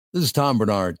This is Tom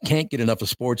Bernard. Can't get enough of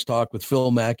sports talk with Phil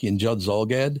Mackey and Judd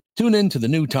Zolgad? Tune in to the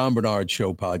new Tom Bernard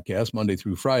Show podcast Monday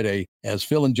through Friday as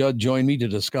Phil and Judd join me to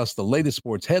discuss the latest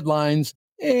sports headlines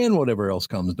and whatever else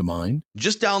comes to mind.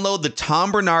 Just download the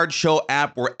Tom Bernard Show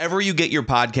app wherever you get your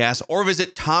podcasts or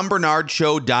visit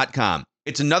tombernardshow.com.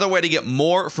 It's another way to get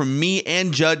more from me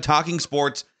and Judd talking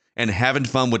sports and having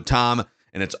fun with Tom,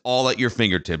 and it's all at your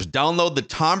fingertips. Download the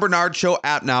Tom Bernard Show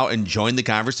app now and join the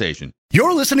conversation.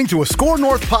 You're listening to a Score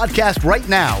North podcast right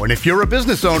now, and if you're a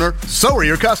business owner, so are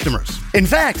your customers. In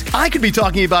fact, I could be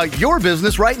talking about your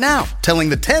business right now, telling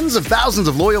the tens of thousands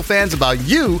of loyal fans about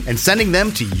you and sending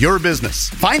them to your business.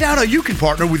 Find out how you can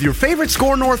partner with your favorite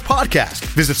Score North podcast.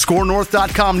 Visit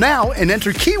scorenorth.com now and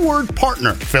enter keyword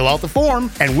partner. Fill out the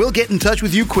form, and we'll get in touch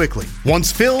with you quickly.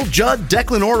 Once Phil, Judd,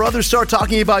 Declan, or others start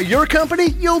talking about your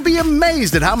company, you'll be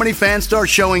amazed at how many fans start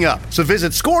showing up. So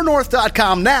visit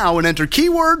scorenorth.com now and enter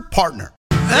keyword partner.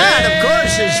 And, of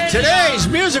course, is today's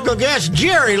musical guest,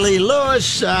 Jerry Lee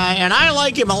Lewis, and I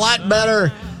like him a lot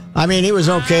better. I mean, he was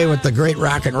okay with the great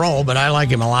rock and roll, but I like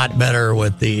him a lot better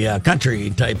with the country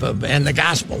type of, and the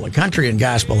gospel, the country and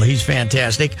gospel. He's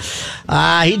fantastic.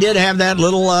 He did have that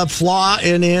little flaw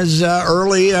in his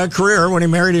early career when he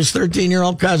married his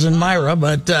 13-year-old cousin, Myra,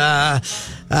 but they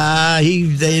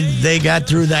got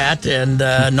through that, and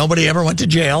nobody ever went to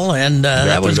jail, and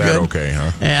that was good. Okay,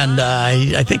 huh? And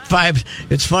I think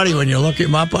it's funny when you look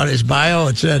him up on his bio,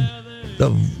 it said the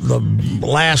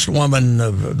last woman,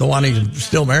 the one he's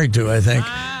still married to, I think,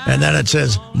 and then it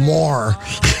says more.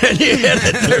 And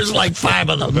there's like 5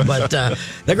 of them. But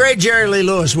the great Jerry Lee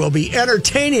Lewis will be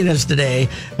entertaining us today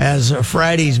as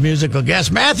Friday's musical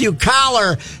guest. Matthew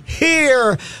Coller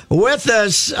here with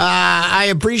us. I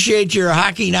appreciate your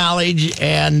hockey knowledge.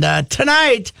 And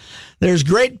tonight, there's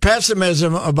great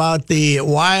pessimism about the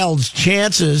Wild's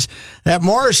chances. That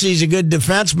Morrissey's a good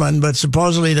defenseman, but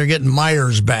supposedly they're getting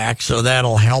Myers back, so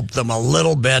that'll help them a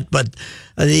little bit. But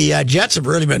the Jets have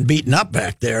really been beaten up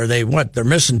back there. They're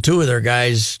missing 2 of their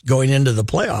guys going into the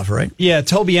playoff, right? Yeah,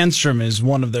 Toby Enstrom is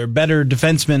one of their better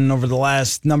defensemen over the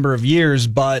last number of years,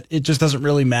 but it just doesn't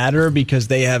really matter because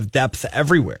they have depth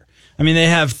everywhere. I mean, they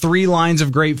have 3 lines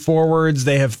of great forwards.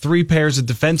 They have 3 pairs of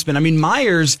defensemen. I mean,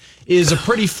 Myers is a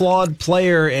pretty flawed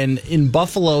player, and in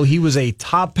Buffalo, he was a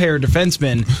top pair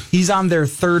defenseman. He's on their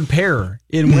 3rd pair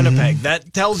in Winnipeg.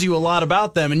 That tells you a lot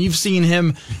about them, and you've seen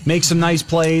him make some nice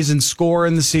plays and score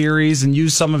in the series and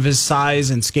use some of his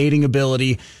size and skating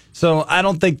ability. So I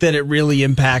don't think that it really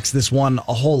impacts this one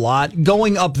a whole lot.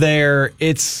 Going up there,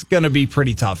 it's going to be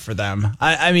pretty tough for them.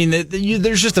 I mean,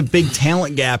 there's just a big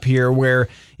talent gap here where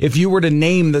if you were to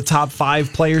name the top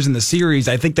 5 players in the series,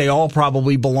 I think they all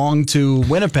probably belong to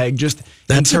Winnipeg. Just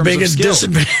that's the biggest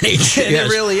disadvantage. Yes. It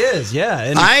really is, yeah.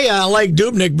 And I like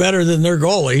Dubnyk better than their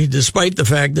goalie, despite the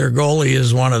fact their goalie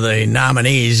is one of the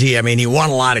nominees. He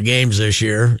won a lot of games this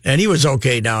year, and he was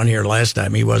okay down here last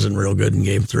time. He wasn't real good in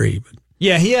Game 3, but.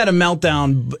 Yeah, he had a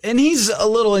meltdown, and he's a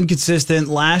little inconsistent.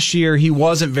 Last year, he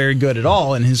wasn't very good at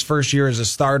all in his first year as a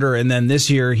starter, and then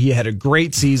this year, he had a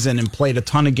great season and played a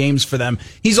ton of games for them.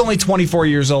 He's only 24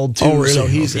 years old, too. Oh, really? So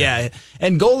he's, okay. Yeah.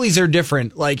 And goalies are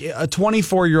different. Like, a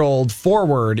 24-year-old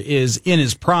forward is in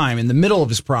his prime, in the middle of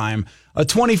his prime. A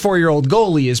 24-year-old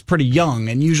goalie is pretty young,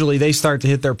 and usually they start to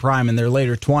hit their prime in their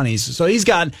later 20s. So he's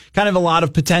got kind of a lot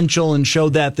of potential and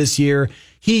showed that this year.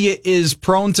 He is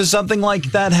prone to something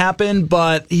like that happen,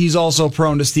 but he's also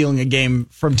prone to stealing a game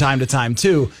from time to time,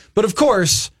 too. But, of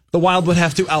course, the Wild would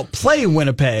have to outplay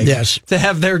Winnipeg to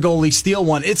have their goalie steal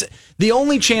one. It's the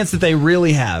only chance that they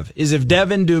really have is if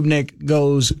Devin Dubnyk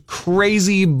goes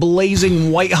crazy,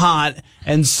 blazing white hot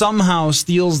and somehow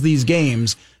steals these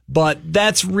games. But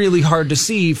that's really hard to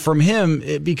see from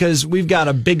him because we've got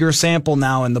a bigger sample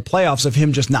now in the playoffs of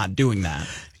him just not doing that.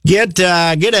 Get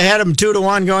ahead of them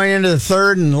 2-1 going into the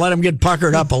 3rd and let them get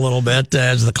puckered up a little bit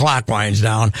as the clock winds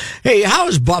down. Hey, how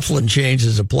has Byfuglien changed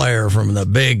as a player from the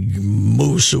big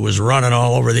moose who was running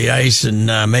all over the ice and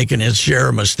making his share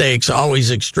of mistakes? Always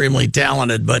extremely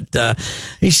talented, but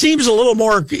he seems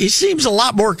a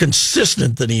lot more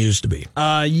consistent than he used to be.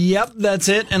 Yep, that's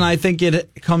it, and I think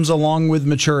it comes along with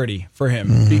maturity for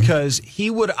him because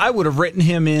I would have written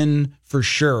him in for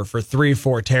sure for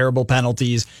 3-4 terrible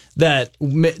penalties that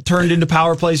turned into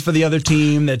power plays for the other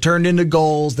team, that turned into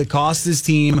goals, that cost his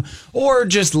team, or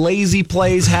just lazy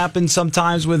plays happen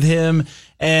sometimes with him.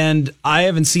 And I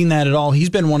haven't seen that at all. He's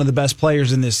been one of the best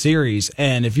players in this series.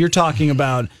 And if you're talking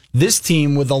about this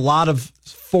team with a lot of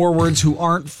forwards who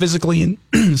aren't physically,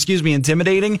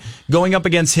 intimidating, going up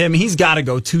against him, he's got to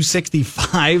go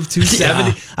 265, 270.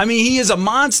 Yeah. I mean, he is a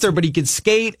monster, but he can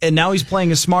skate, and now he's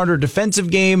playing a smarter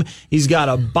defensive game. He's got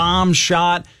a bomb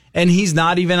shot, and he's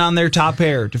not even on their top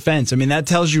pair defense. I mean, that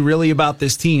tells you really about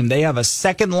this team. They have a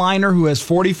second liner who has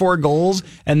 44 goals,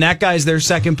 and that guy's their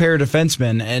second pair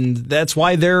defenseman, and that's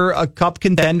why they're a cup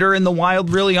contender, and the Wild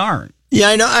really aren't. Yeah,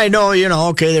 I know.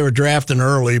 Okay, they were drafting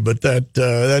early, but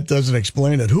that doesn't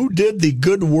explain it. Who did the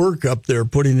good work up there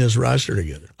putting this roster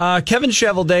together? Kevin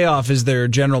Cheveldayoff is their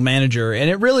general manager, and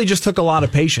it really just took a lot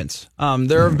of patience.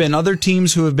 There have been other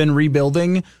teams who have been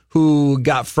rebuilding who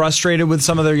got frustrated with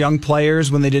some of their young players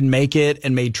when they didn't make it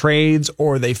and made trades,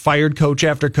 or they fired coach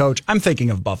after coach. I'm thinking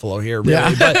of Buffalo here,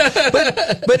 really. Yeah.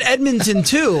 But Edmonton,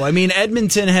 too. I mean,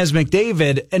 Edmonton has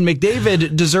McDavid, and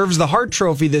McDavid deserves the Hart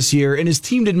Trophy this year, and his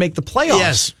team didn't make the playoffs.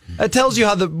 Yes. That tells you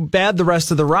how bad the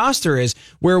rest of the roster is,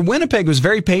 where Winnipeg was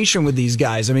very patient with these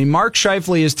guys. I mean, Mark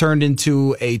Scheifele has turned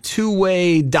into a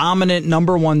two-way dominant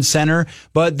number one center,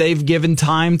 but they've given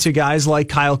time to guys like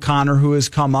Kyle Connor, who has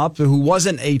come up, who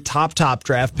wasn't a top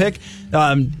draft pick.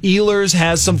 Ehlers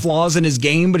has some flaws in his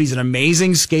game, but he's an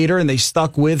amazing skater, and they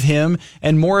stuck with him.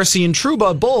 And Morrissey and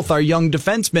Trouba both are young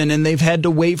defensemen, and they've had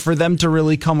to wait for them to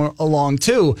really come along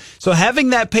too. So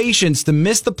having that patience to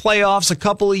miss the playoffs a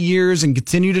couple of years and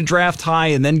continue to draft high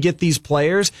and then get these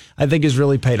players, I think has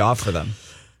really paid off for them.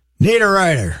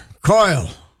 Niederreiter, Coyle,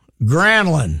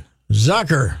 Granlund,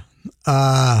 Zucker,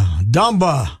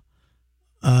 Dumba,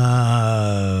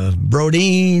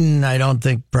 Brodin, I don't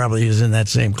think probably is in that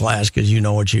same class because you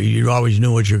always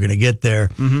knew what you're going to get there.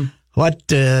 Mm-hmm.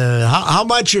 How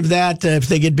much of that, if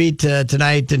they get beat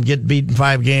tonight and get beat in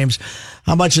 5 games,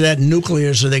 how much of that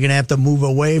nucleus are they going to have to move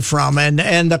away from? And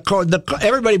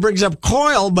everybody brings up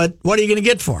Coyle, but what are you going to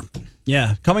get for him?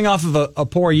 Yeah, coming off of a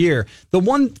poor year. The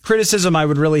one criticism I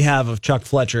would really have of Chuck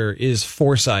Fletcher is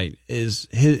foresight, is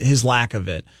his lack of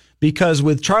it. Because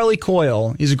with Charlie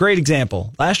Coyle, he's a great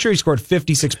example. Last year he scored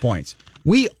 56 points.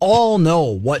 We all know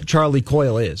what Charlie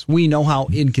Coyle is. We know how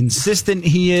inconsistent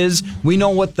he is. We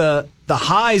know what the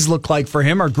highs look like for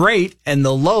him are great, and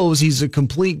the lows, he's a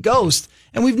complete ghost.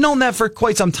 And we've known that for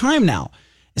quite some time now.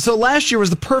 So last year was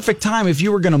the perfect time if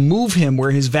you were going to move him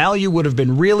where his value would have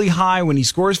been really high when he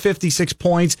scores 56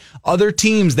 points. Other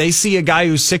teams, they see a guy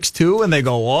who's 6'2", and they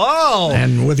go, whoa.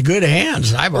 And with good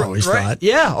hands, I've always thought.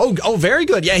 Yeah. Oh, very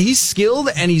good. Yeah, he's skilled,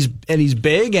 and he's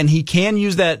big, and he can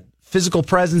use that physical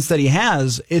presence that he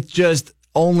has. It's just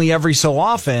only every so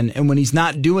often, and when he's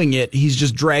not doing it, he's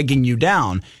just dragging you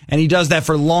down, and he does that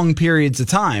for long periods of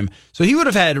time. So he would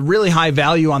have had really high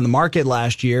value on the market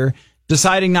last year,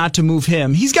 deciding not to move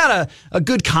him. He's got a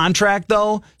good contract,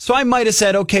 though, so I might have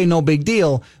said, okay, no big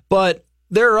deal, but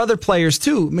there are other players,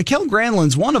 too. Mikael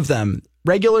Granlund's one of them.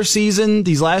 Regular season,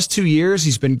 these last 2 years,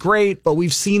 he's been great, but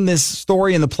we've seen this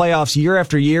story in the playoffs year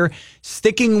after year,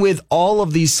 sticking with all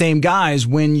of these same guys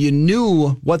when you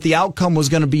knew what the outcome was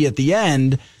going to be at the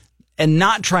end and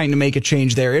not trying to make a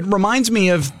change there. It reminds me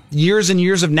of years and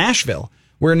years of Nashville,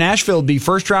 where Nashville would be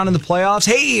first round in the playoffs.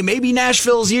 Hey, maybe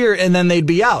Nashville's year, and then they'd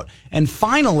be out. And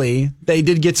finally, they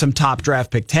did get some top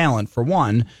draft pick talent, for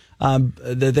one,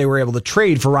 that they were able to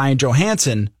trade for Ryan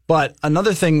Johansson. But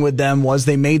another thing with them was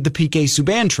they made the PK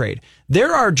Subban trade.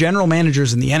 There are general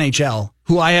managers in the NHL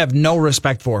who I have no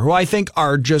respect for, who I think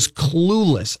are just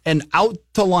clueless and out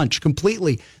to lunch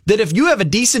completely, that if you have a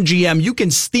decent GM, you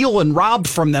can steal and rob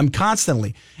from them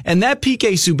constantly. And that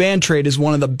PK Subban trade is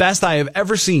one of the best I have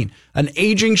ever seen. An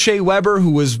aging Shea Weber,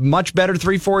 who was much better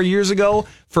 3-4 years ago,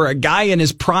 for a guy in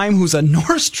his prime who's a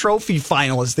Norris Trophy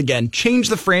finalist again,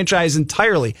 changed the franchise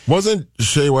entirely. Wasn't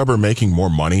Shea Weber making more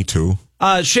money, too?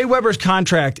 Shea Weber's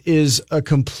contract is a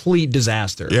complete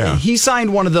disaster. Yeah. He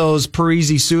signed one of those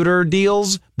Parisi-Suter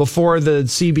deals before the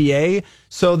CBA,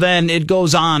 so then it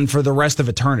goes on for the rest of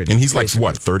eternity. And he's basically.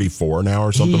 Like, what, 34 now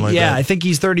or something like that? Yeah, I think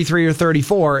he's 33 or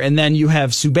 34, and then you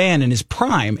have Subban in his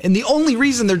prime. And the only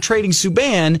reason they're trading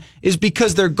Subban is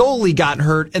because their goalie got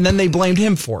hurt, and then they blamed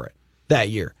him for it that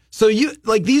year. So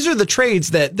these are the trades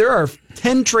that there are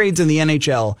 10 trades in the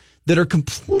NHL that are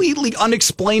completely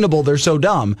unexplainable. They're so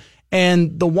dumb.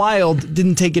 And the Wild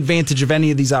didn't take advantage of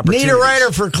any of these opportunities.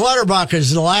 Niederreiter for Clutterbuck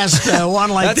is the last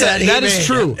one like that. That is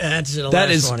true. That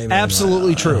is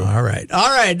absolutely true. All right.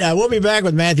 We'll be back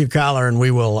with Matthew Coller, and we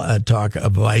will talk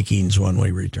Vikings when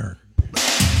we return.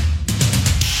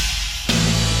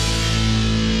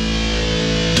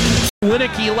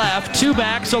 Winicky left, 2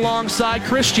 backs alongside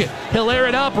Christian. He'll air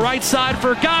it up, right side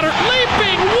for Goddard.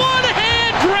 Leaping,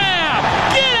 one-hand grab.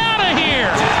 Get out of here.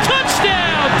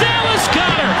 Touchdown, Dallas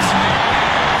Goddard.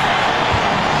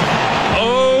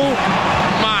 Oh,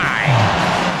 my.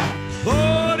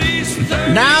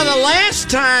 Now, the last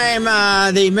time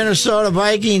the Minnesota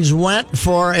Vikings went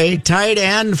for a tight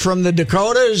end from the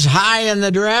Dakotas high in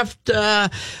the draft.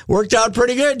 Worked out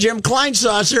pretty good. Jim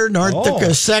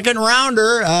Kleinsasser, second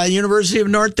rounder, University of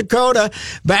North Dakota,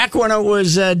 back when it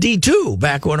was D2,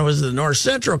 back when it was the North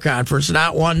Central Conference,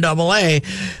 not 1AA.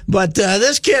 But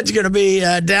this kid's going to be,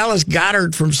 Dallas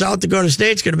Goedert from South Dakota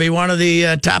State's going to be one of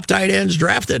the top tight ends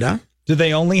drafted, huh? Do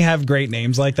they only have great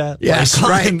names like that? Yes, like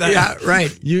right. Yeah,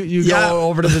 right. You go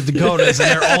over to the Dakotas and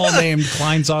they're all named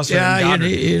Kleinsasser and Goddard.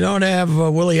 You don't have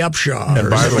Willie Upshaw. And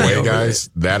by the way,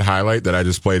 guys, that highlight that I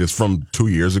just played is from 2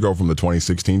 years ago from the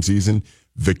 2016 season.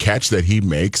 The catch that he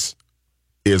makes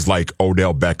is like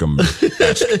Odell Beckham.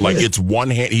 Like it's one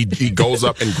hand. He goes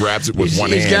up and grabs it with one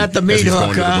hand. He's got the meat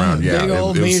hook, Yeah, big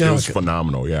old it meat was hook.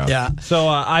 phenomenal. Yeah. So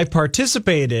I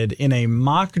participated in a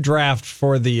mock draft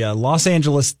for the Los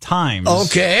Angeles Times.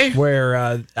 Okay.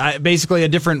 Where basically a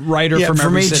different writer from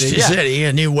every each city.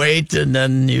 and you wait, and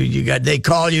then they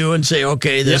call you and say,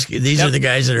 okay, these are the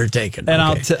guys that are taken.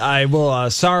 And okay. I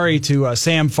will. Sorry to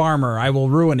Sam Farmer, I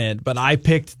will ruin it, but I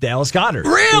picked Dallas Goedert.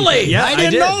 Really? Yeah, I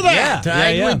didn't know that.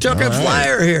 Yeah. We took a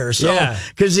flyer here. So,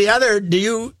 because the other,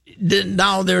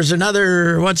 now there's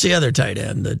another, what's the other tight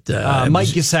end? that Mike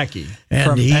Gesicki and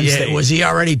from Penn State. Was he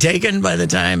already taken by the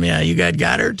time you got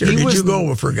Goddard? Or did you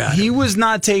go for Goddard? He was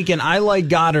not taken. I like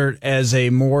Goddard as a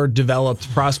more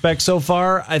developed prospect so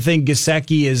far. I think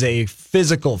Gesicki is a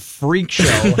physical freak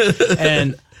show.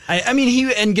 And I mean,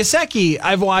 Gesicki,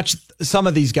 I've watched some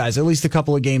of these guys, at least a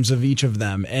couple of games of each of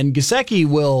them, and Gesicki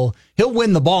he'll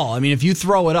win the ball. I mean, if you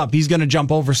throw it up, he's going to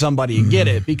jump over somebody and get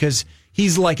it because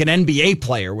he's like an NBA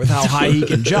player with how high he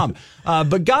can jump.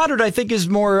 But Goddard, I think, is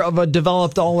more of a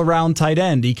developed all-around tight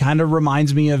end. He kind of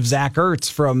reminds me of Zach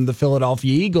Ertz from the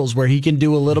Philadelphia Eagles, where he can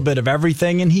do a little bit of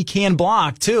everything, and he can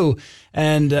block, too.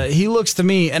 And he looks to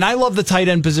me, and I love the tight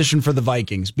end position for the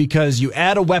Vikings because you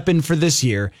add a weapon for this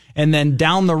year, and then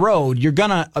down the road, you're going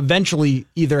to eventually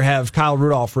either have Kyle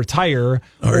Rudolph retire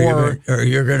or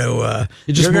you're going to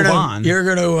move on. You're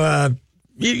going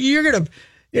to,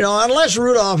 unless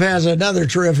Rudolph has another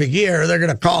terrific year, they're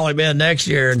going to call him in next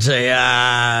year and say,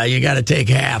 you got to take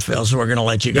half, else we're going to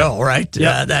let you go, right?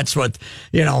 Yep. That's what,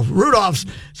 Rudolph's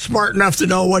smart enough to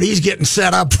know what he's getting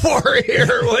set up for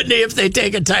here, wouldn't he, if they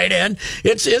take a tight end?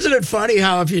 Isn't it funny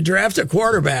how if you draft a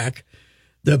quarterback,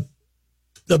 the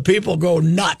people go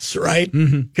nuts, right?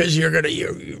 Because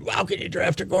how can you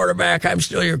draft a quarterback? I'm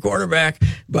still your quarterback,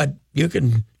 but you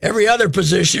can, every other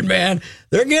position, man,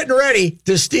 they're getting ready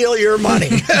to steal your money.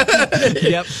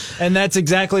 Yep. And that's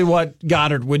exactly what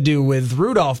Goddard would do with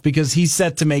Rudolph because he's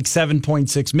set to make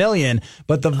 $7.6 million,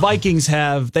 but the Vikings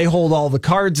they hold all the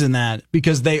cards in that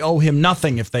because they owe him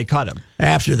nothing if they cut him.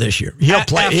 After this year. He'll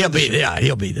be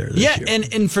there this year.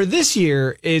 And for this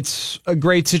year, it's a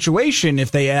great situation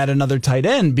if they add another tight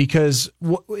end because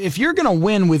if you're going to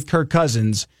win with Kirk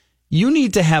Cousins, you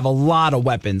need to have a lot of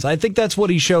weapons. I think that's what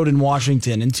he showed in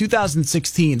Washington. In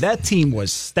 2016, that team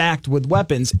was stacked with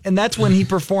weapons, and that's when he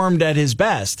performed at his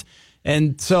best.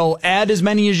 And so add as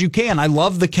many as you can. I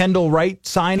love the Kendall Wright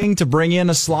signing to bring in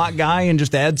a slot guy and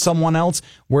just add someone else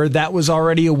where that was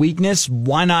already a weakness.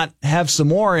 Why not have some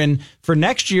more? And for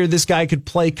next year, this guy could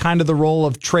play kind of the role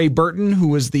of Trey Burton, who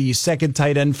was the second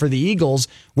tight end for the Eagles,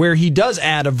 where he does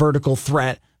add a vertical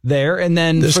threat there. And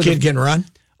then this kid can run?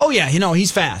 Oh, yeah,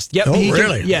 he's fast. Yep. Oh,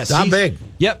 really? Yes. How big?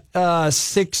 Yep.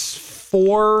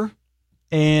 6'4"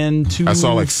 and 2. I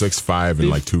saw like 6'5" and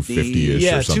like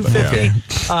 250-ish or something.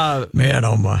 250. Yeah. Man,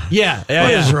 oh my. Yeah.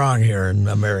 What is wrong here in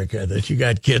America that you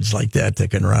got kids like that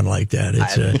can run like that?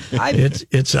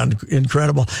 It's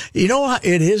incredible.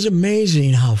 It is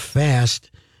amazing how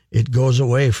fast it goes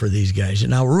away for these guys.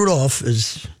 And now Rudolph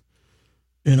is,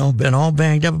 been all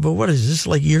banged up. But what is this,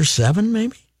 like year 7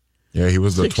 maybe? Yeah, he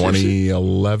was the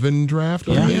 2011 draft,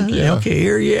 I think. Yeah. Okay,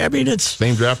 it's...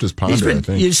 Same draft as Ponder, I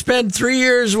think. You spend 3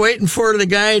 years waiting for the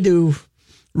guy to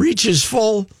reach his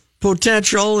full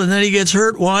potential, and then he gets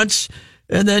hurt once,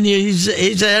 and then he's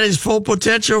at his full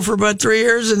potential for about 3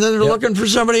 years, and then they're looking for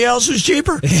somebody else who's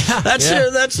cheaper. That's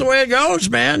the way it goes,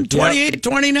 man. 28,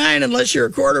 29, unless you're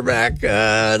a quarterback,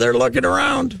 they're looking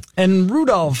around. And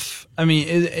Rudolph... I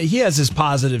mean, he has his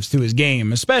positives to his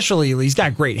game, especially he's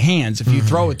got great hands. If you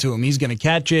throw it to him, he's going to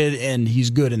catch it, and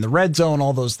he's good in the red zone,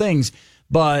 all those things.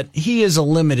 But he is a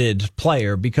limited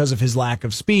player because of his lack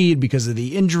of speed, because of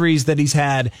the injuries that he's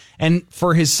had. And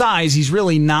for his size, he's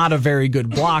really not a very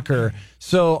good blocker.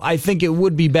 So I think it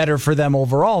would be better for them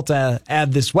overall to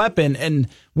add this weapon. And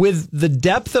with the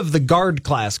depth of the guard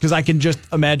class, because I can just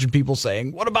imagine people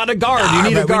saying, what about a guard? You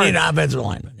need a guard. We need an offensive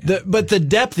lineman. Yeah. But the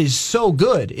depth is so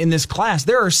good in this class.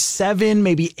 There are 7,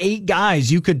 maybe 8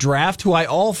 guys you could draft who I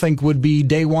all think would be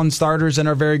day one starters and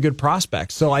are very good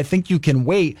prospects. So I think you can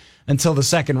wait until the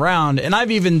second round. And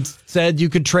I've even said you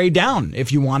could trade down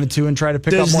if you wanted to and try to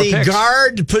pick up more picks. Does the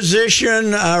guard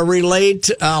position relate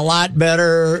a lot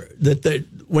better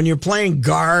when you're playing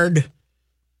guard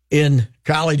in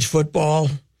college football?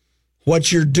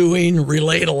 What you're doing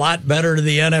relate a lot better to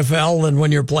the NFL than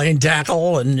when you're playing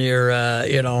tackle and you're,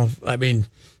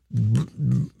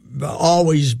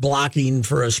 always blocking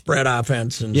for a spread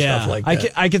offense and stuff like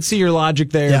that. I could see your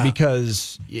logic there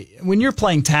because when you're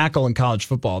playing tackle in college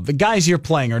football, the guys you're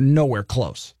playing are nowhere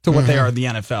close to what they are in the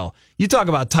NFL. You talk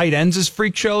about tight ends as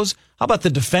freak shows. How about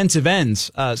the defensive ends?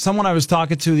 Someone I was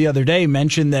talking to the other day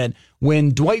mentioned that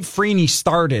when Dwight Freeney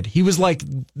started, he was like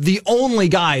the only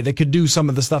guy that could do some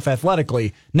of the stuff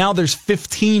athletically. Now there's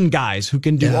 15 guys who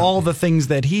can do all the things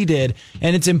that he did,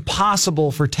 and it's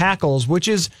impossible for tackles, which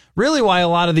is really why a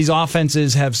lot of these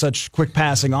offenses have such quick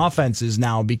passing offenses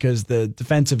now, because the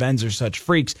defensive ends are such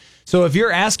freaks. So if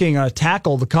you're asking a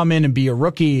tackle to come in and be a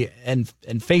rookie and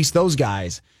face those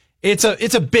guys, it's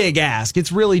a big ask.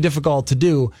 It's really difficult to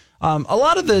do. A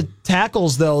lot of the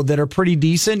tackles, though, that are pretty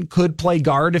decent could play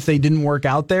guard if they didn't work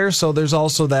out there. So there's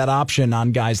also that option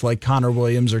on guys like Connor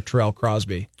Williams or Terrell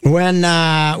Crosby. When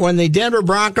the Denver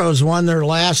Broncos won their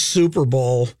last Super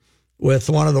Bowl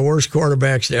with one of the worst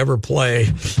quarterbacks to ever play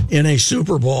in a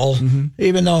Super Bowl,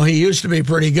 even though he used to be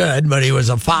pretty good, but he was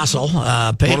a fossil.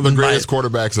 One of the greatest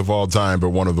quarterbacks of all time, but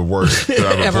one of the worst to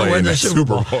ever play in the Super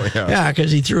Bowl. Yeah,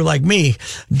 because he threw like me,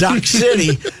 Duck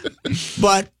City.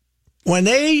 But when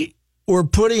they were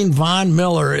putting Von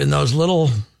Miller in those little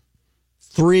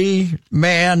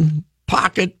 3-man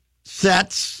pocket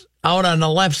sets out on the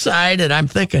left side, and I'm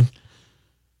thinking,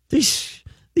 these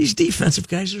defensive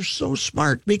guys are so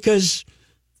smart, because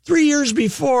 3 years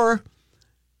before,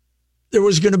 there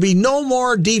was going to be no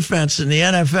more defense in the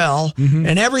NFL,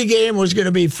 and every game was going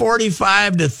to be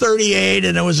 45-38,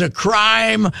 and it was a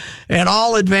crime, and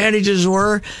all advantages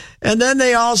were. And then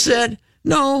they all said,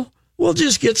 no, we'll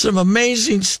just get some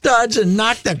amazing studs and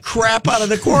knock the crap out of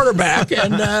the quarterback.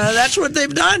 And that's what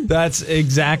they've done. That's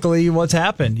exactly what's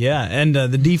happened, yeah. And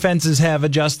the defenses have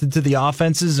adjusted to the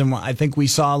offenses. And I think we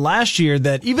saw last year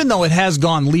that even though it has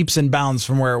gone leaps and bounds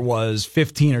from where it was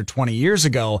 15 or 20 years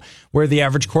ago, where the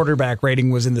average quarterback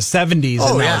rating was in the 70s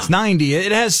and now it's 90,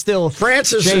 it has still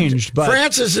changed. But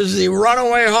Francis is the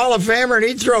runaway Hall of Famer, and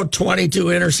he'd throw 22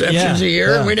 interceptions a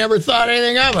year, and we never thought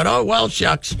anything of it. Oh, well,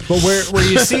 shucks. But where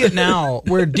you see it now,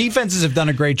 where defenses have done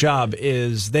a great job,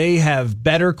 is they have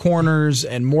better corners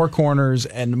and more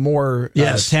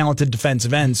talented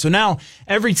defensive ends. So now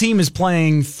every team is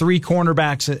playing 3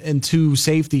 cornerbacks and 2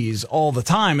 safeties all the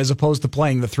time, as opposed to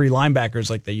playing the 3 linebackers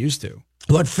like they used to.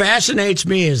 What fascinates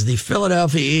me is the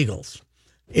Philadelphia Eagles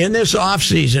in this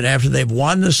offseason, after they've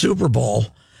won the Super Bowl,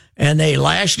 and they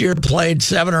last year played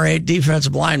 7 or 8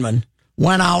 defensive linemen,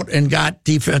 went out and got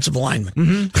defensive linemen.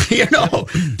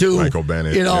 To Michael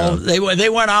Bennett. They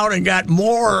went out and got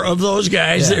more of those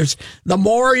guys. Yeah. There's the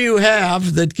more you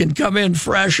have that can come in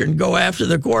fresh and go after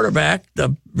the quarterback,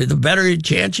 the better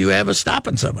chance you have of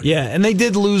stopping somebody. Yeah, and they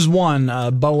did lose one,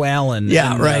 Bo Allen.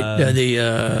 Yeah, right.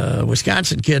 The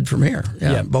Wisconsin kid from here.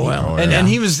 Yeah, Bo Allen. And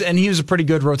he was a pretty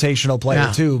good rotational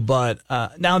player too. But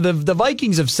now the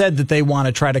Vikings have said that they want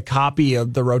to try to copy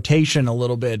the rotation a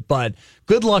little bit, but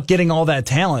good luck getting all that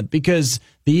talent, because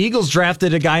the Eagles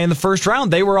drafted a guy in the first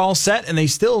round. They were all set, and they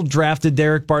still drafted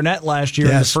Derek Barnett last year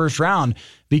in the first round,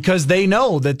 because they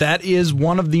know that is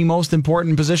one of the most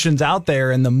important positions out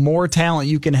there, and the more talent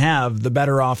you can have, the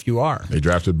better off you are. They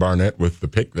drafted Barnett with the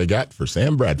pick they got for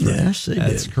Sam Bradford. Yes, they did.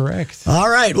 That's correct. All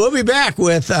right, we'll be back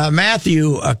with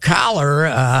Matthew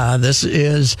Coller. This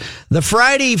is the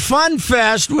Friday Fun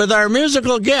Fest with our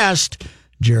musical guest,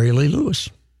 Jerry Lee Lewis.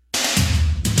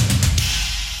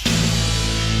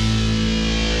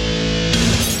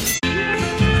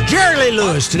 Jerry Lee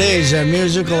Lewis, today's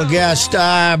musical guest.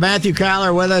 Matthew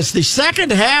Coller with us. The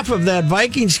second half of that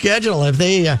Viking schedule, if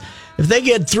they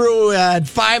get through at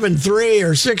 5-3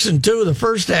 or 6-2 the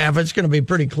first half, it's going to be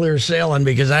pretty clear sailing,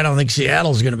 because I don't think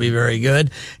Seattle's going to be very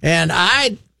good. And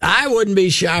I wouldn't be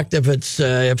shocked if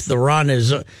the run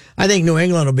is. I think New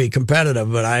England will be competitive,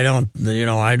 but I don't.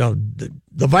 The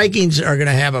Vikings are going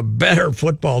to have a better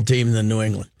football team than New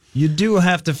England. You do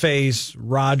have to face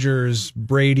Rodgers,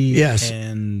 Brady,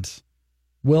 and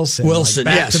Wilson.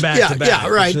 Back to back. Yeah,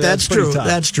 right. That's true. Tough.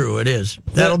 That's true. It is.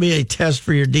 That'll be a test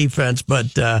for your defense.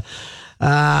 But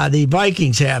The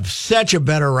Vikings have such a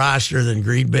better roster than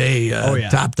Green Bay,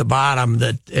 top to bottom,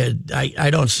 that I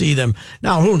don't see them.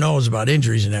 Now, who knows about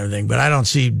injuries and everything, but I don't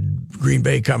see Green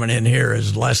Bay coming in here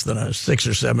as less than a 6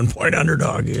 or 7 point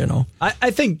underdog,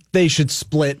 I think they should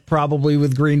split probably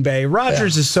with Green Bay.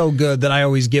 Rodgers is so good that I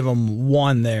always give them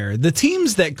one there. The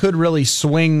teams that could really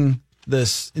swing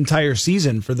this entire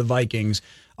season for the Vikings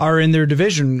are in their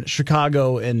division,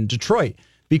 Chicago and Detroit.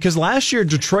 Because last year,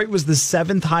 Detroit was the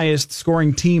 7th highest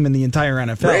scoring team in the entire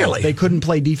NFL. Really? They couldn't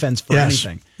play defense for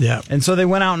anything. Yeah. And so they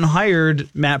went out and hired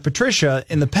Matt Patricia.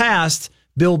 In the past,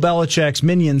 Bill Belichick's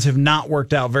minions have not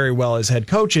worked out very well as head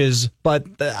coaches, but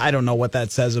I don't know what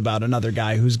that says about another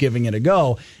guy who's giving it a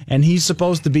go. And he's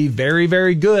supposed to be very,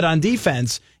 very good on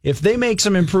defense. If they make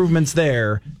some improvements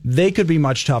there, they could be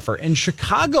much tougher. And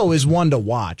Chicago is one to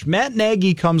watch. Matt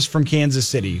Nagy comes from Kansas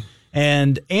City.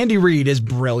 And Andy Reid is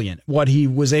brilliant, what he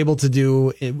was able to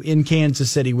do in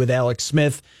Kansas City with Alex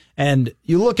Smith. And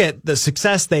you look at the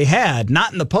success they had,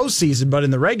 not in the postseason, but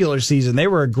in the regular season. They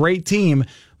were a great team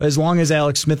as long as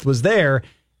Alex Smith was there.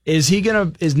 Is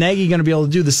Nagy going to be able to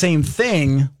do the same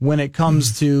thing when it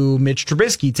comes to Mitch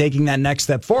Trubisky taking that next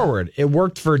step forward? It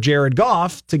worked for Jared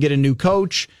Goff to get a new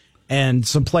coach and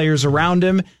some players around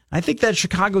him. I think that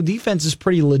Chicago defense is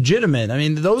pretty legitimate. I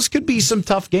mean, those could be some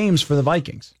tough games for the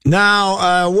Vikings.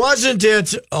 Now, wasn't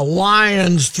it a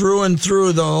Lions through and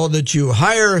through, though, that you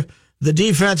hire the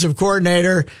defensive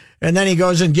coordinator and then he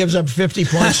goes and gives up 50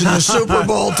 points in the Super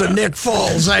Bowl to Nick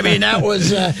Foles? I mean, that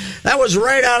was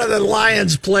right out of the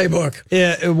Lions playbook.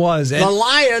 Yeah, it was. The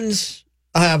Lions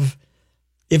have,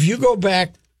 if you go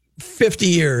back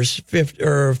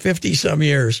 50-some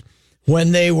years,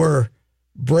 when they were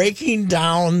breaking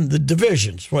down the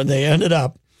divisions, when they ended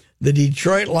up, the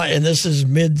Detroit Lions, and this is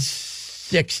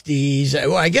mid-'60s.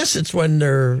 Well, I guess it's when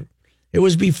it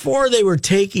was before they were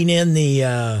taking in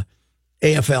the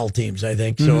AFL teams, I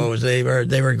think. So it was, they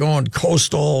were going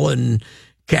Coastal and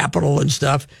Capital and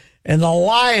stuff. And the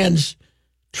Lions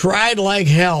tried like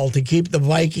hell to keep the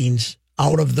Vikings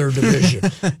out of their division.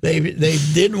 They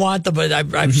didn't want them, but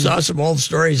I saw some old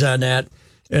stories on that.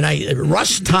 And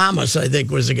Russ Thomas, I think,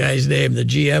 was the guy's name, the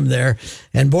GM there.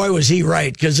 And boy, was he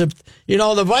right. Because,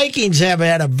 the Vikings have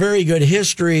had a very good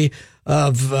history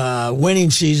of winning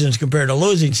seasons compared to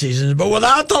losing seasons. But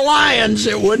without the Lions,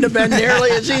 it wouldn't have been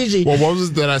nearly as easy. Well, what was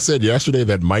it that I said yesterday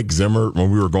that Mike Zimmer,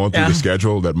 when we were going through the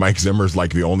schedule, that Mike Zimmer's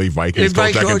like the only Vikings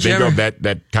coach I can think of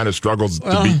that kind of struggles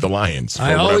to beat the Lions for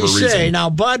whatever reason. I always say, now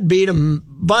Bud beat him.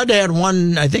 Bud had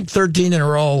 13 in a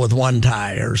row with one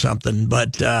tie or something.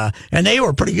 But and they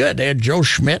were pretty good. They had Joe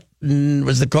Schmidt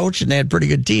was the coach, and they had pretty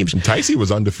good teams. And Ticey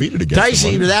was undefeated against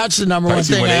them. That's the number one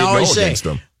thing I always say.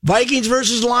 Vikings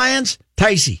versus Lions,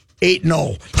 Ticey,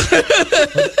 8-0.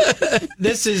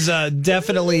 This is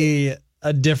definitely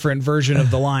a different version of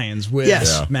the Lions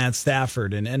with Matt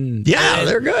Stafford. And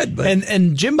they're good. But.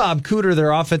 And Jim Bob Cooter,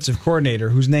 their offensive coordinator,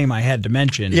 whose name I had to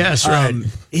mention. Yes, right.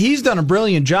 He's done a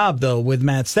brilliant job, though, with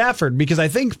Matt Stafford, because I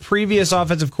think previous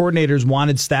offensive coordinators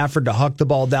wanted Stafford to huck the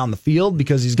ball down the field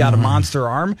because he's got a monster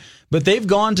arm. But they've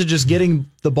gone to just getting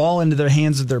the ball into the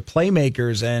hands of their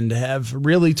playmakers and have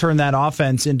really turned that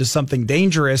offense into something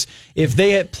dangerous. If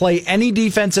they play any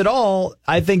defense at all,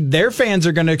 I think their fans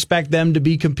are going to expect them to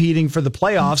be competing for the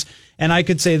playoffs. And I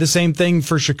could say the same thing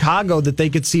for Chicago, that they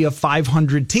could see a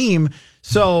 500 team.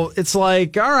 So it's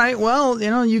like, all right, well,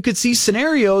 you could see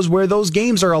scenarios where those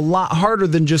games are a lot harder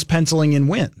than just penciling in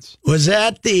wins. Was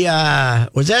that the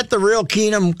real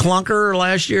Keenum clunker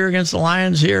last year against the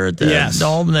Lions here at the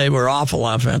Dome? They were awful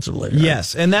offensively. Right?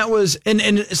 Yes, and that was and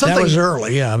something that was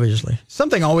early, obviously.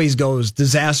 Something always goes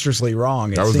disastrously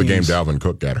wrong. That was the game Dalvin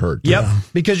Cook got hurt. Yep,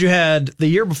 because you had the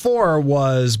year before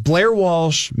was Blair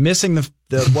Walsh missing the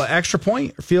extra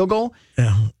point or field goal.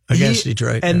 Yeah. Against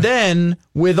Detroit. And then,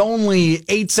 with only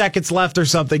 8 seconds left or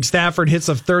something, Stafford hits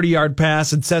a 30-yard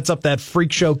pass and sets up that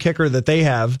freak show kicker that they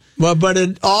have. Well, but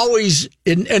it always,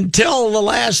 until the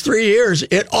last 3 years,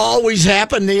 it always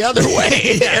happened the other way.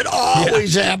 It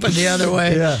always happened the other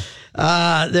way. Yeah.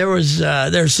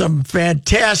 There's some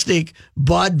fantastic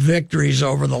Bud victories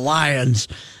over the Lions.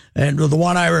 And the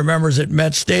one I remember is at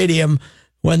Met Stadium,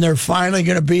 when they're finally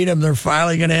going to beat them, they're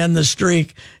finally going to end the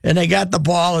streak, and they got the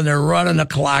ball and they're running the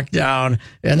clock down,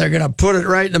 and they're going to put it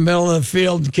right in the middle of the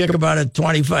field and kick about a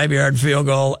 25-yard field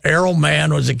goal. Errol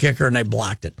Mann was the kicker, and they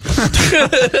blocked it.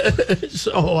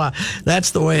 So that's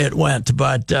the way it went.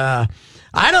 But I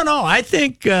don't know. I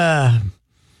think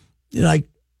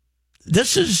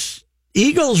this is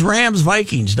Eagles, Rams,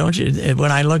 Vikings, don't you?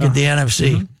 When I look at the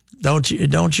NFC,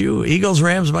 don't you? Eagles,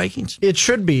 Rams, Vikings. It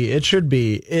should be.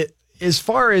 as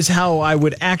far as how I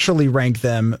would actually rank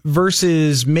them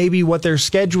versus maybe what their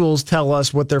schedules tell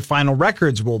us what their final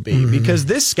records will be, because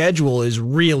this schedule is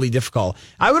really difficult.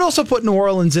 I would also put New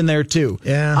Orleans in there too.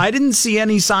 Yeah. I didn't see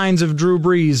any signs of Drew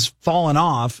Brees falling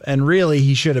off, and really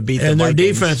he should have beat the Vikings. And their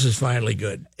defense is finally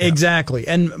good. Exactly.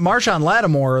 And Marshawn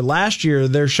Lattimore, last year,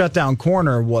 their shutdown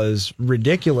corner was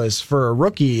ridiculous for a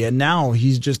rookie, and now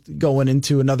he's just going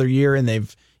into another year, and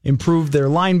they've improved their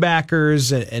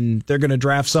linebackers, and they're going to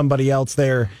draft somebody else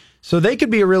there. So they could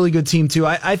be a really good team, too.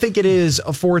 I think it is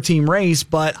a 4-team race,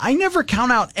 but I never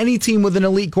count out any team with an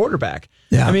elite quarterback.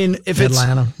 Yeah. I mean, if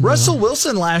Atlanta, it's Russell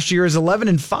Wilson last year is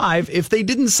 11-5, if they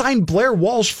didn't sign Blair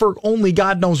Walsh for only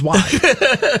God knows why.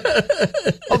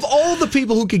 Of all the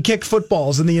people who could kick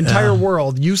footballs in the entire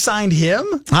world, you signed him?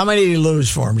 How many did you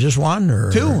lose for him? Just one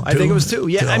or two? I think it was two.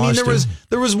 Yeah, I mean,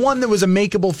 there was one that was a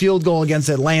makeable field goal against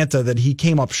Atlanta that he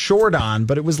came up short on,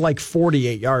 but it was like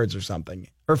 48 yards or something.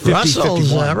 Or 50,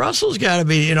 Russell's got to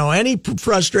be, any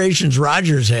frustrations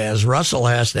Rodgers has, Russell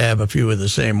has to have a few of the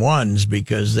same ones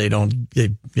because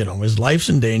his life's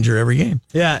in danger every game.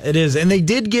 Yeah, it is. And they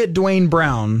did get Dwayne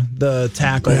Brown, the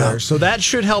tackle there, so that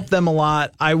should help them a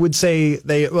lot. I would say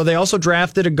they also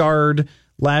drafted a guard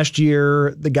last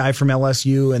year, the guy from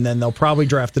LSU, and then they'll probably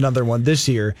draft another one this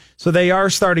year. So they are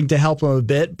starting to help them a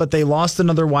bit, but they lost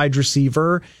another wide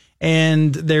receiver,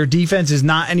 and their defense is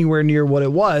not anywhere near what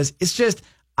it was. It's just,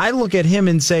 I look at him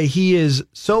and say he is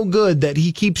so good that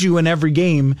he keeps you in every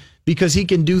game because he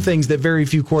can do things that very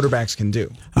few quarterbacks can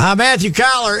do. Matthew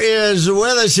Coller is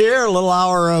with us here. A little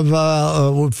hour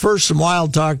of first some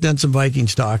Wild talk, then some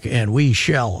Vikings talk, and we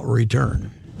shall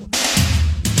return.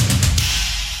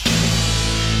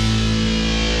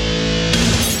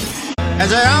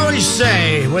 As I always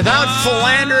say, without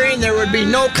philandering, there would be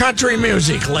no country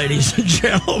music, ladies and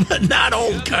gentlemen. Not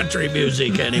old country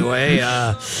music, anyway.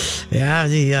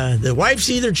 The wife's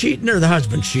either cheating or the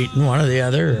husband's cheating, one or the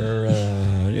other. Or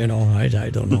I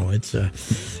don't know. It's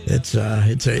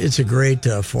a great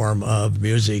form of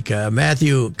music.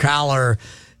 Matthew Coller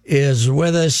is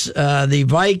with us. The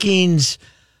Vikings.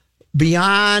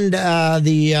 Beyond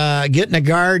the getting a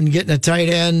guard and getting a tight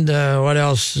end, what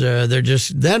else?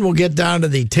 Then we'll get down to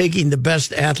the taking the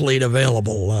best athlete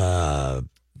available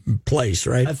place,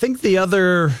 right? I think the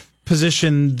other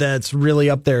position that's really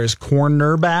up there is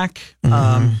cornerback,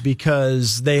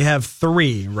 because they have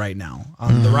 3 right now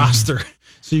on the roster.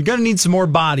 So you're going to need some more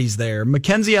bodies there.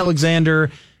 Mackenzie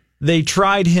Alexander, they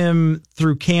tried him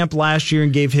through camp last year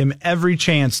and gave him every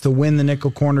chance to win the nickel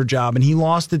corner job, and he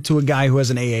lost it to a guy who has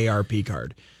an AARP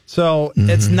card. So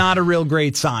it's not a real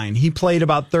great sign. He played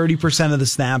about 30% of the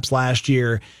snaps last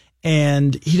year,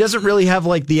 and he doesn't really have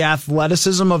like the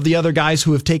athleticism of the other guys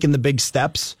who have taken the big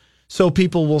steps. So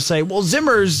people will say, well,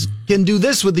 Zimmers can do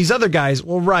this with these other guys.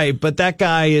 Well, right, but that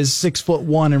guy is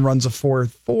 6'1" and runs a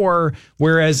 4.4,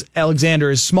 whereas Alexander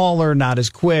is smaller, not as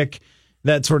quick,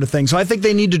 that sort of thing. So I think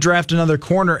they need to draft another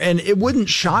corner, and it wouldn't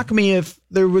shock me if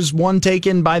there was one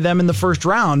taken by them in the first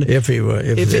round. If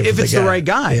it's the right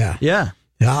guy. Yeah.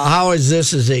 How is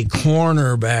this as a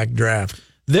cornerback draft?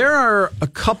 There are a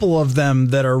couple of them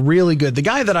that are really good. The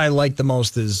guy that I like the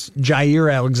most is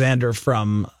Jair Alexander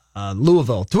from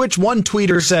Louisville, to which one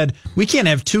tweeter said, we can't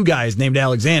have 2 guys named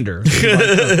Alexander.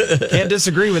 Can't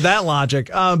disagree with that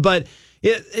logic. But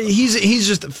he's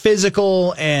just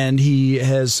physical, and he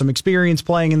has some experience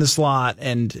playing in the slot,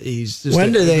 and he's just a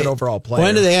good overall player.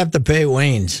 When do they have to pay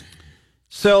Waynes?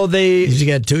 So he's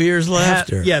got 2 years left?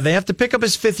 They have to pick up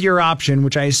his 5th-year option,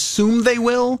 which I assume they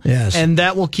will. Yes. And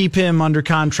that will keep him under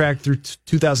contract through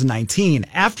 2019.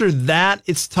 After that,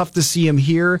 it's tough to see him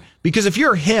here, because if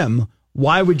you're him,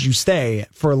 why would you stay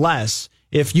for less?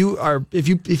 If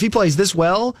he plays this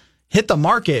well, hit the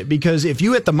market, because if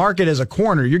you hit the market as a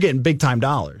corner, you're getting big-time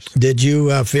dollars. Did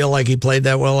you feel like he played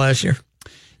that well last year?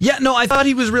 Yeah, no, I thought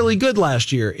he was really good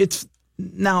last year. If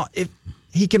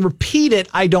he can repeat it,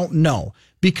 I don't know,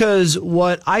 because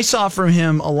what I saw from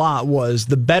him a lot was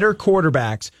the better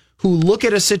quarterbacks who look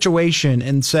at a situation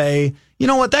and say, you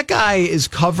know what, that guy is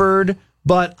covered,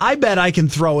 but I bet I can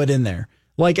throw it in there.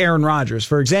 Like Aaron Rodgers,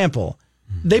 for example.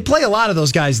 They play a lot of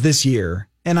those guys this year,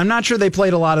 and I'm not sure they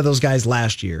played a lot of those guys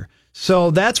last year.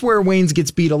 So that's where Waynes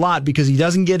gets beat a lot, because he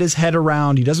doesn't get his head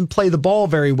around. He doesn't play the ball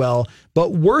very well.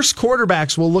 But worse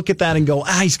quarterbacks will look at that and go,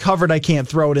 he's covered. I can't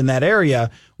throw it in that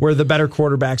area, where the better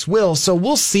quarterbacks will. So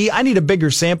we'll see. I need a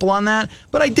bigger sample on that.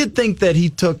 But I did think that he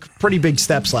took pretty big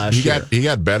steps last year. He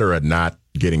got better at not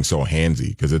getting so handsy,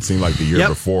 because it seemed like the year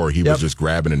before he was just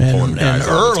grabbing and pulling guys.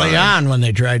 And early on, when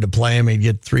they tried to play him, he'd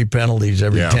get 3 penalties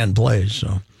every 10 plays.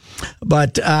 So,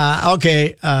 but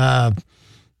okay.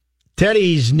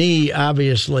 Teddy's knee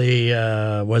obviously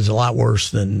was a lot worse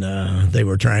than they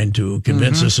were trying to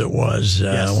convince us it was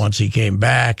once he came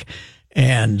back.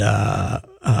 And,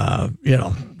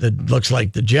 it looks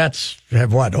like the Jets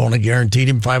have only guaranteed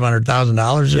him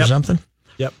 $500,000 or something?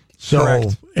 Yep. So,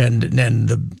 correct.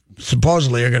 and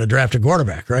supposedly are going to draft a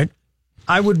quarterback, right?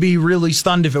 I would be really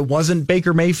stunned if it wasn't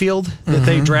Baker Mayfield that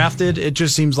they drafted. It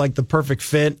just seems like the perfect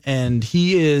fit, and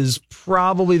he is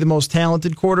probably the most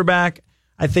talented quarterback.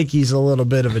 I think he's a little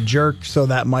bit of a jerk, so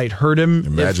that might hurt him.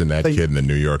 Imagine that kid in the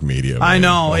New York media. Man. I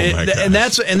know, and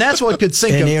that's what could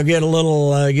sink and him. he'll get a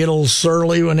little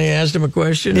surly when they asked him a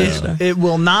question. It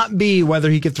will not be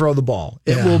whether he could throw the ball.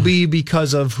 It will be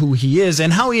because of who he is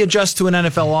and how he adjusts to an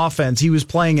NFL offense. He was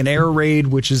playing an air raid,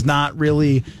 which is not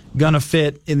really going to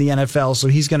fit in the NFL, so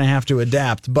he's going to have to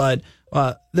adapt. But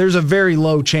there's a very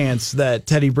low chance that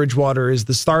Teddy Bridgewater is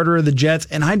the starter of the Jets,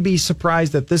 and I'd be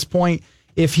surprised at this point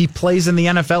if he plays in the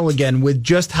NFL again with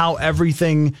just how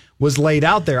everything was laid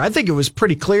out there. I think it was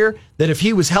pretty clear that if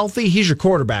he was healthy, he's your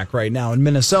quarterback right now in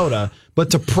Minnesota.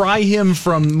 But to pry him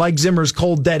from Mike Zimmer's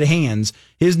cold, dead hands,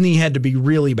 his knee had to be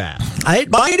really bad.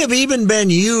 It might have even been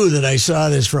you that I saw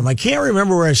this from. I can't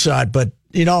remember where I saw it, but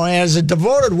as a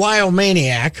devoted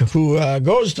Wyomaniac who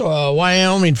goes to a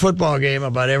Wyoming football game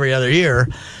about every other year,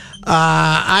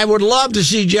 I would love to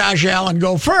see Josh Allen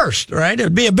go first, right?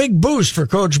 It'd be a big boost for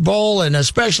Coach Bowl and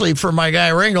especially for my guy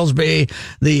Ringlesby,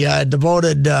 the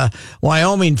devoted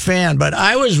Wyoming fan. But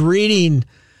I was reading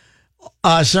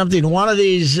something, one of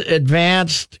these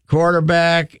advanced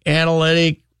quarterback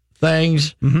analytic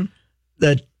things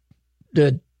that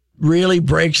really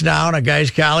breaks down a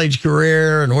guy's college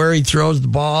career and where he throws the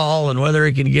ball and whether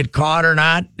he can get caught or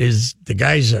not. Is the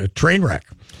guy's a train wreck.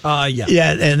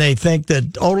 Yeah, and they think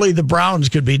that only the Browns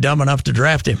could be dumb enough to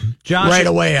draft him right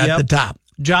away at the top.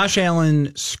 Josh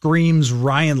Allen screams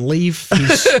Ryan Leaf. He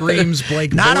screams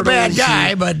Blake Not Bortles. a bad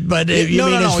guy, but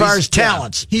as far as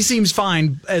talents. He seems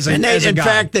fine as a guy. In guy.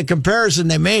 fact, the comparison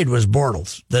they made was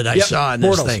Bortles that I saw in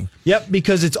this thing. Yep,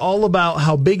 because it's all about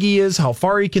how big he is, how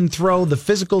far he can throw, the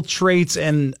physical traits,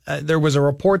 and there was a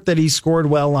report that he scored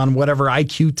well on whatever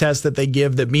IQ test that they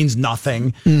give that means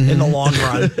nothing in the long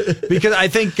run. Because I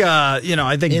think,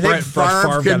 Brett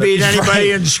Favre could beat anybody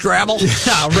in Scrabble.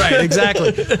 Yeah, right,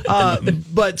 exactly.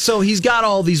 But so he's got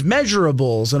all these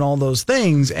measurables and all those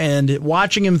things, and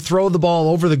watching him throw the ball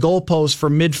over the goalpost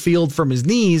from midfield from his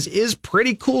knees is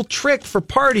pretty cool trick for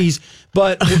parties.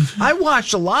 But I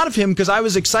watched a lot of him because I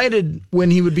was excited when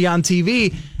he would be on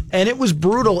TV, and it was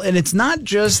brutal. And it's not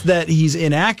just that he's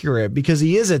inaccurate, because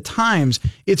he is at times.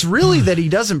 It's really that he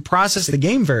doesn't process the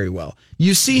game very well.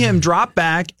 You see him drop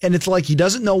back, and it's like he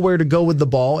doesn't know where to go with the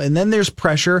ball, and then there's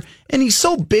pressure, and he's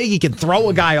so big he can throw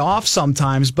a guy off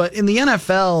sometimes. But in the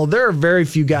NFL, there are very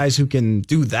few guys who can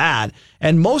do that,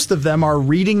 and most of them are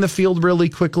reading the field really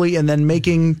quickly and then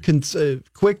making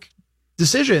quick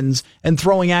decisions and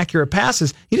throwing accurate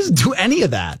passes. He doesn't do any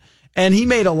of that. And he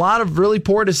made a lot of really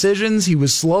poor decisions. He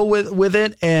was slow with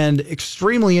it and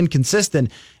extremely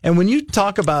inconsistent. And when you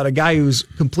talk about a guy who's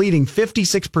completing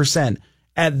 56%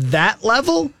 at that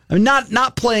level, I mean,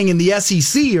 not playing in the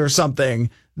SEC or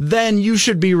something, then you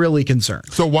should be really concerned.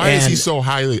 So why is he so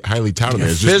highly touted?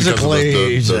 Is physically,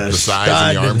 just because of the size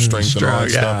and the arm strength and all that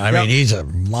stuff? I mean, he's a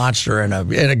monster and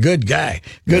a good guy,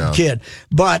 good kid.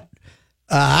 But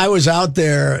I was out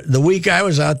there, the week I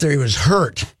was out there, he was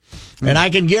hurt. And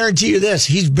I can guarantee you this,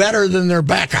 he's better than their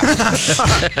backup.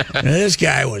 And this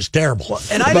guy was terrible.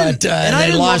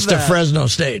 They lost to Fresno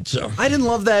State. So I didn't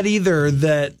love that either,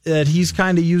 that he's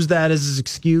kind of used that as his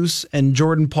excuse. And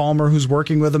Jordan Palmer, who's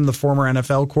working with him, the former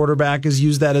NFL quarterback, has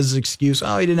used that as his excuse.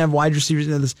 Oh, he didn't have wide receivers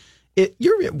in this.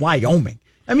 You're at Wyoming.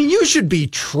 I mean, you should be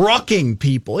trucking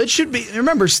people. It should be,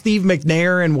 remember Steve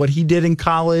McNair and what he did in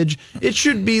college? It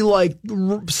should be like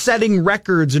setting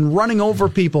records and running over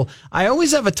people. I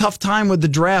always have a tough time with the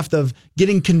draft of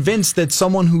getting convinced that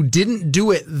someone who didn't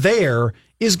do it there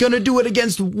is going to do it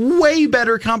against way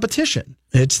better competition.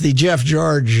 It's the Jeff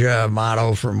George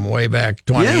motto from way back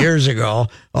 20 years ago,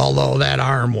 although that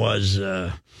arm was...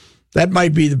 that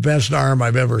might be the best arm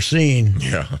I've ever seen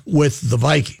with the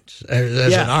Vikings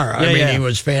as an arm. I mean, he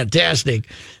was fantastic,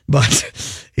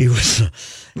 but he was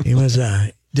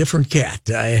a different cat.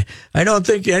 I don't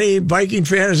think any Viking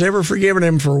fan has ever forgiven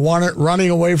him for running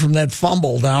away from that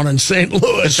fumble down in St.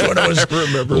 Louis when it was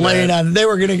laying on. They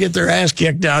were going to get their ass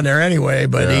kicked down there anyway,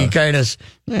 but he kind of,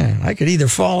 I could either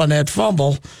fall in that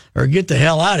fumble or get the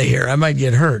hell out of here. I might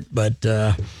get hurt, but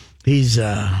he's,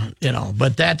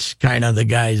 but that's kind of the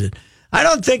guy that I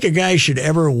don't think a guy should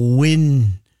ever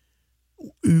win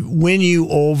win you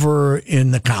over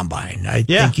in the combine. I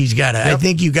think he's got to. Yep. I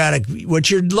think you got to. What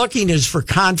you're looking is for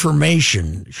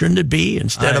confirmation, shouldn't it be?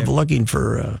 Instead of looking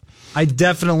for. I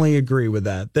definitely agree with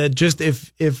that. That just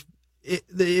if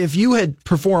you had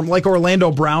performed like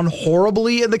Orlando Brown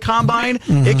horribly in the combine,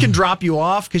 it can drop you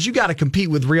off because you got to compete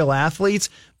with real athletes.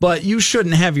 But you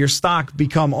shouldn't have your stock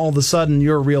become all of a sudden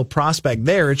you're a real prospect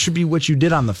there. It should be what you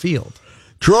did on the field.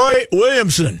 Troy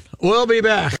Williamson, we'll be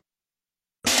back.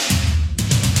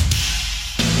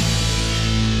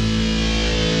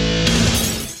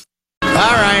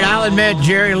 All right, I'll admit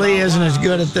Jerry Lee isn't as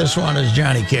good at this one as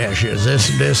Johnny Cash is.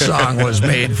 This song was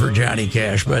made for Johnny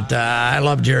Cash, but I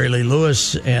love Jerry Lee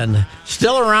Lewis and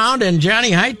still around. And Johnny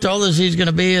Height told us he's going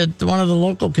to be at one of the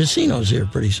local casinos here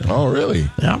pretty soon. Oh, really?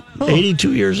 Yeah,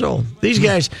 82 years old. These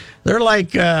guys, they're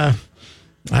like.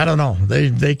 I don't know.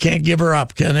 They can't give her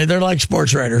up, can they? They're like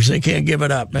sports writers. They can't give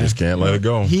it up, man. Just can't let it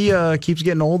go. He keeps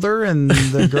getting older, and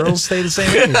the girls stay the same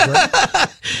age, right?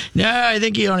 No, I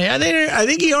think he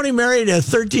only married a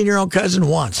 13-year-old cousin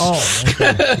once. Oh,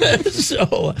 okay.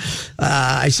 So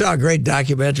I saw a great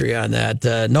documentary on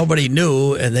that. Nobody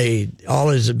knew, and all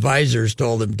his advisors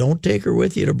told him, "Don't take her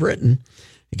with you to Britain."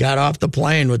 He got off the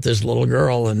plane with this little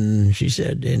girl, and she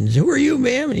said, "And who are you,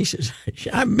 ma'am?" And he says,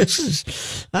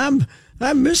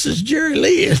 I'm Mrs. Jerry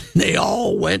Lee. And they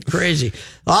all went crazy.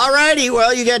 All righty.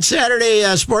 Well, you got Saturday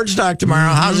Sports Talk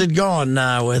tomorrow. How's it going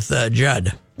with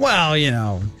Judd?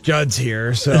 Well, Judd's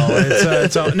here, so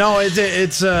it's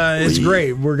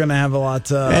great. We're gonna have a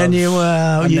lot. And you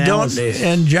don't.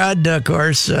 And Judd, of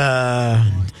course,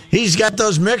 he's got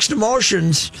those mixed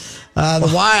emotions.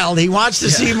 The Wild. He wants to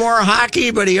see more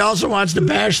hockey, but he also wants to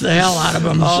bash the hell out of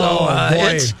them.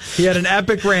 Boy. He had an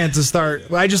epic rant to start.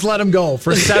 I just let him go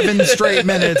for 7 straight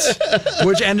minutes,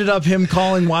 which ended up him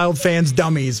calling Wild fans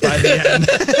dummies by the end.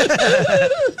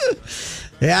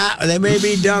 Yeah, they may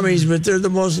be dummies, but they're the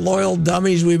most loyal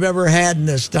dummies we've ever had in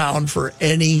this town for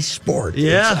any sport.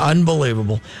 Yeah. It's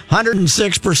unbelievable.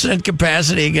 106%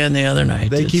 capacity again the other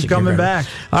night. They keep coming back.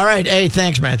 All right. Hey,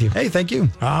 thanks, Matthew. Hey, thank you.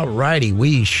 All righty.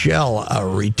 We shall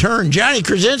return. Johnny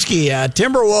Krasinski,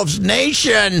 Timberwolves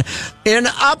Nation in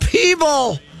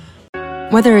upheaval.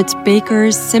 Whether it's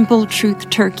Baker's Simple Truth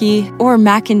Turkey or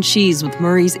mac and cheese with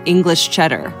Murray's English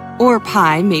Cheddar, or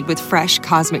pie made with fresh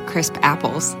Cosmic Crisp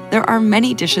apples, there are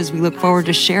many dishes we look forward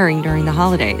to sharing during the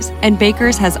holidays. And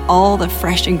Baker's has all the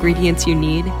fresh ingredients you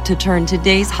need to turn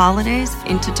today's holidays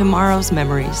into tomorrow's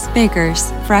memories.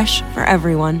 Baker's, fresh for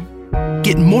everyone.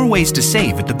 Get more ways to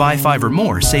save at the Buy 5 or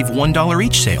More Save $1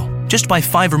 each sale. Just buy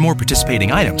 5 or more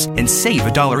participating items and save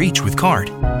 $1 each with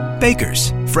card.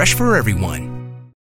 Baker's, fresh for everyone.